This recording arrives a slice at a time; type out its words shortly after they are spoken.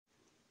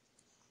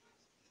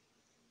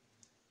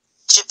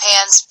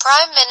Japan's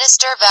Prime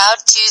Minister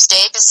vowed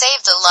Tuesday to save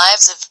the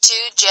lives of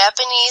 2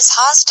 Japanese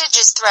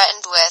hostages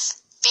threatened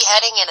with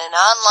beheading in an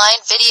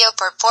online video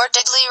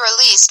purportedly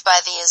released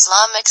by the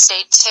Islamic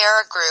State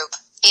terror group.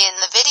 In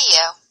the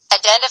video,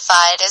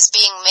 identified as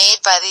being made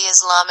by the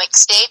Islamic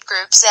State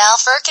group's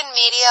Al-Furqan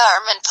media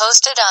arm and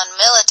posted on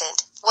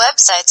militant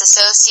websites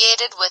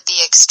associated with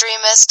the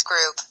extremist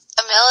group,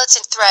 a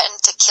militant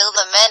threatened to kill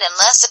the men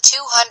unless a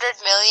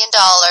 $200 million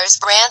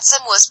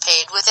ransom was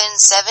paid within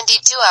 72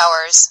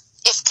 hours.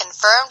 If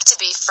confirmed to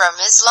be from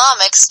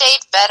Islamic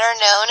State, better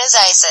known as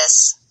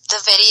ISIS. The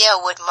video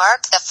would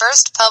mark the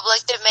first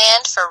public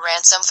demand for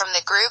ransom from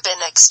the group in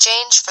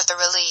exchange for the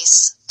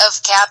release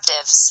of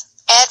captives.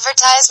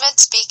 Advertisement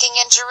speaking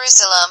in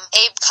Jerusalem,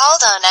 Abe called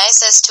on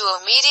ISIS to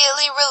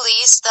immediately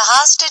release the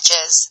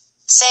hostages,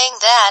 saying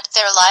that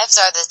their lives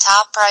are the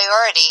top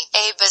priority.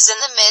 Abe is in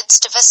the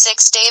midst of a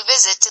 6-day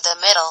visit to the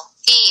Middle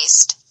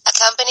East,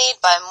 accompanied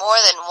by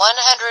more than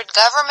 100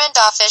 government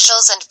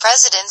officials and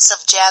presidents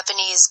of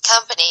Japanese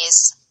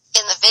companies.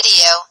 In the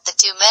video, the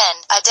 2 men,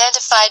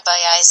 identified by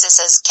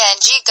ISIS as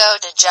Kenji,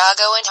 Goto,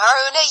 Jogo and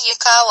Haruna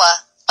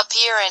Yukawa,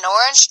 appear in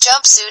orange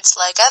jumpsuits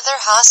like other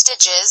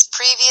hostages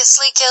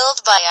previously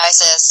killed by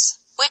ISIS,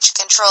 which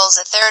controls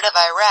a third of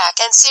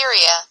Iraq and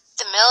Syria.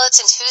 The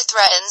militant who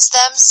threatens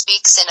them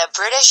speaks in a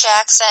British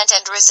accent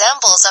and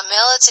resembles a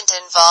militant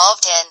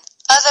involved in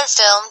other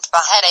filmed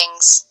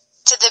beheadings.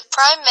 To the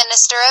Prime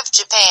Minister of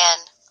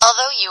Japan,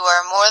 although you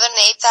are more than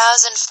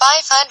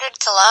 8,500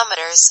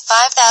 kilometers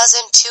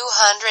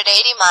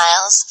 (5,280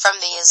 miles) from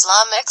the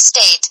Islamic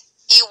State,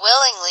 you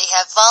willingly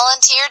have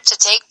volunteered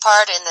to take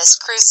part in this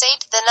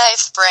crusade, the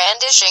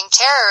knife-brandishing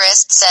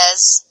terrorist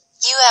says.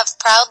 You have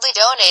proudly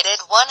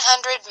donated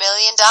 $100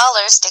 million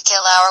to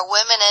kill our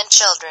women and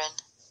children,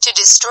 to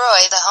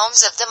destroy the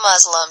homes of the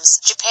Muslims.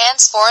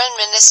 Japan's Foreign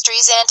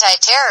Ministry's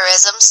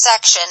anti-terrorism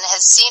section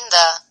has seen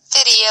the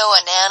video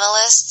and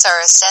analysts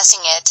are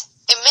assessing it.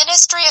 A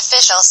ministry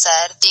official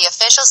said. The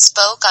official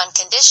spoke on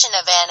condition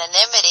of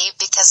anonymity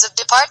because of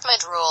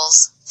department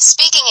rules.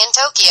 Speaking in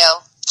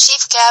Tokyo,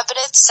 Chief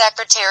Cabinet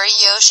Secretary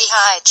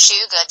Yoshihide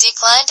Suga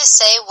declined to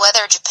say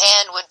whether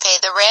Japan would pay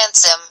the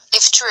ransom.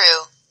 If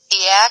true,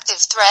 the active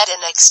threat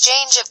in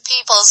exchange of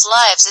people's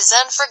lives is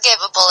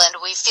unforgivable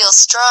and we feel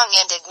strong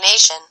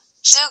indignation,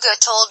 Suga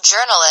told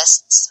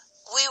journalists.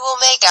 We will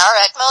make our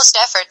utmost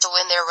effort to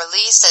win their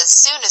release as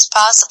soon as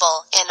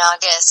possible. In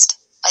August,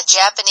 a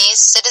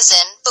Japanese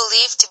citizen,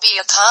 believed to be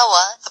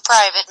Yukawa, a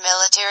private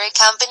military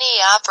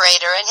company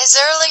operator in his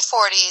early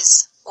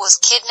 40s,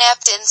 was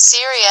kidnapped in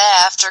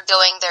Syria after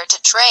going there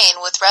to train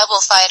with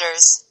rebel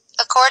fighters.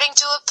 According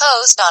to a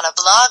post on a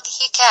blog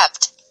he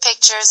kept,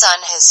 pictures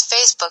on his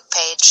Facebook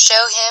page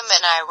show him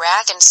in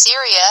Iraq and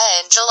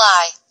Syria in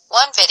July.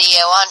 One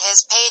video on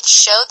his page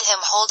showed him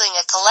holding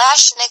a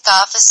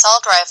Kalashnikov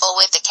assault rifle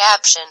with the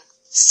caption,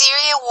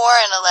 Syria War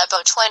in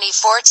Aleppo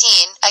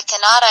 2014, I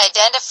cannot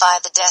identify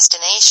the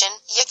destination,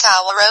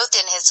 Yukawa wrote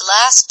in his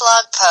last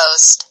blog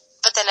post.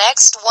 But the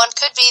next one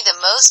could be the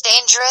most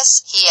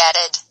dangerous, he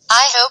added.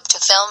 I hope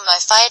to film my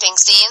fighting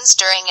scenes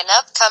during an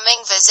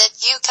upcoming visit.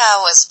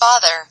 Yukawa's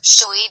father,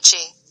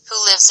 Shuichi, who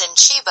lives in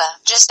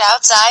Chiba, just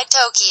outside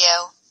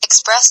Tokyo,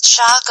 expressed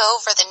shock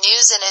over the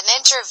news in an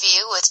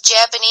interview with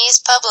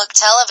Japanese public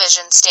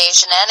television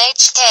station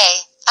NHK.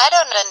 I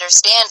don't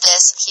understand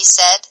this, he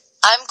said.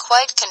 I'm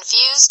quite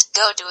confused.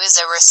 Goto is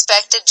a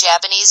respected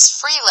Japanese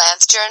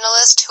freelance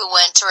journalist who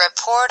went to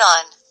report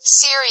on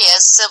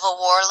Syria's civil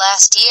war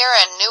last year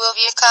and knew of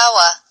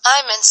Yukawa.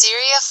 I'm in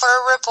Syria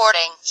for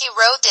reporting, he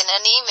wrote in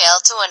an email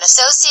to an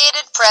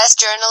Associated Press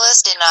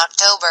journalist in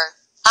October.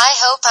 I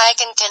hope I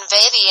can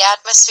convey the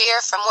atmosphere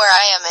from where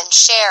I am and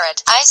share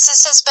it.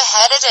 ISIS has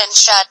beheaded and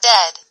shot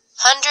dead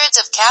hundreds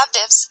of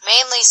captives,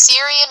 mainly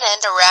Syrian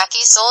and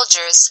Iraqi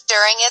soldiers,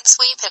 during its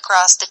sweep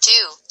across the 2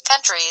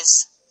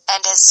 countries,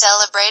 and has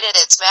celebrated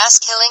its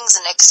mass killings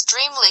in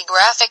extremely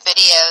graphic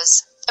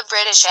videos. A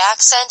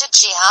British-accented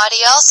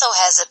jihadi also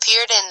has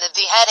appeared in the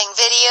beheading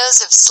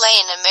videos of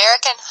slain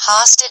American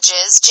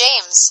hostages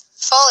James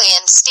Foley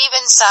and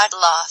Stephen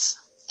Sodloff,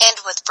 and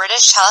with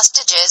British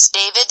hostages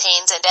David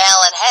Haynes and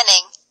Alan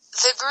Henning.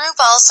 The group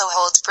also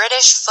holds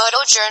British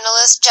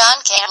photojournalist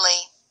John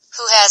Canley,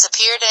 who has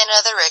appeared in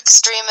other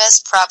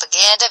extremist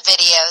propaganda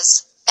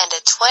videos, and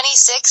a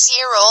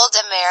 26-year-old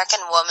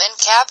American woman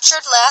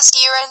captured last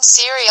year in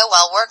Syria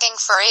while working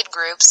for aid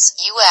groups.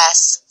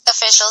 U.S.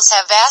 officials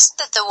have asked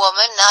that the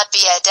woman not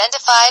be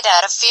identified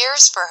out of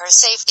fears for her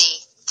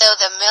safety, though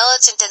the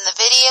militant in the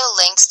video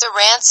links the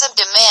ransom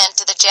demand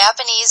to the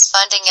Japanese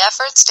funding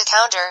efforts to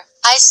counter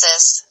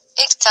ISIS.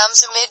 It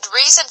comes amid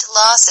recent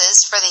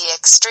losses for the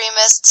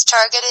extremists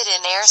targeted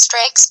in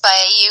airstrikes by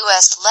a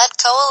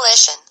U.S.-led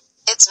coalition.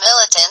 Its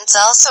militants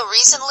also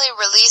recently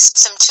released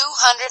some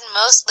 200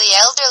 mostly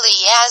elderly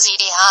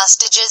Yazidi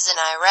hostages in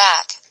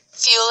Iraq,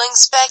 fueling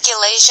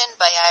speculation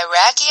by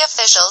Iraqi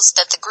officials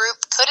that the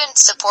group couldn't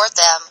support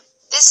them.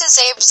 This is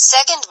Abe's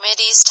second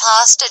Mideast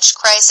hostage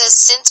crisis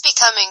since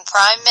becoming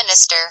prime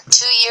minister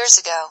 2 years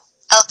ago.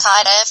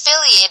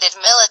 Al-Qaeda-affiliated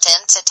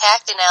militants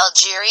attacked an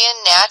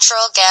Algerian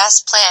natural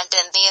gas plant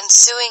in the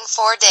ensuing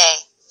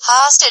four-day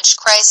hostage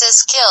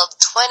crisis killed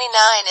 29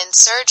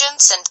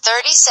 insurgents and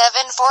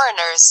 37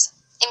 foreigners,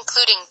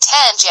 including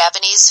 10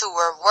 Japanese who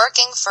were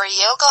working for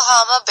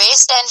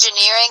Yokohama-based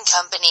engineering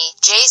company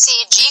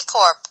JCG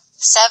Corp.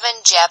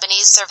 7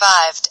 Japanese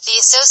survived, the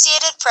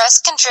Associated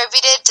Press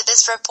contributed to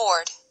this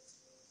report.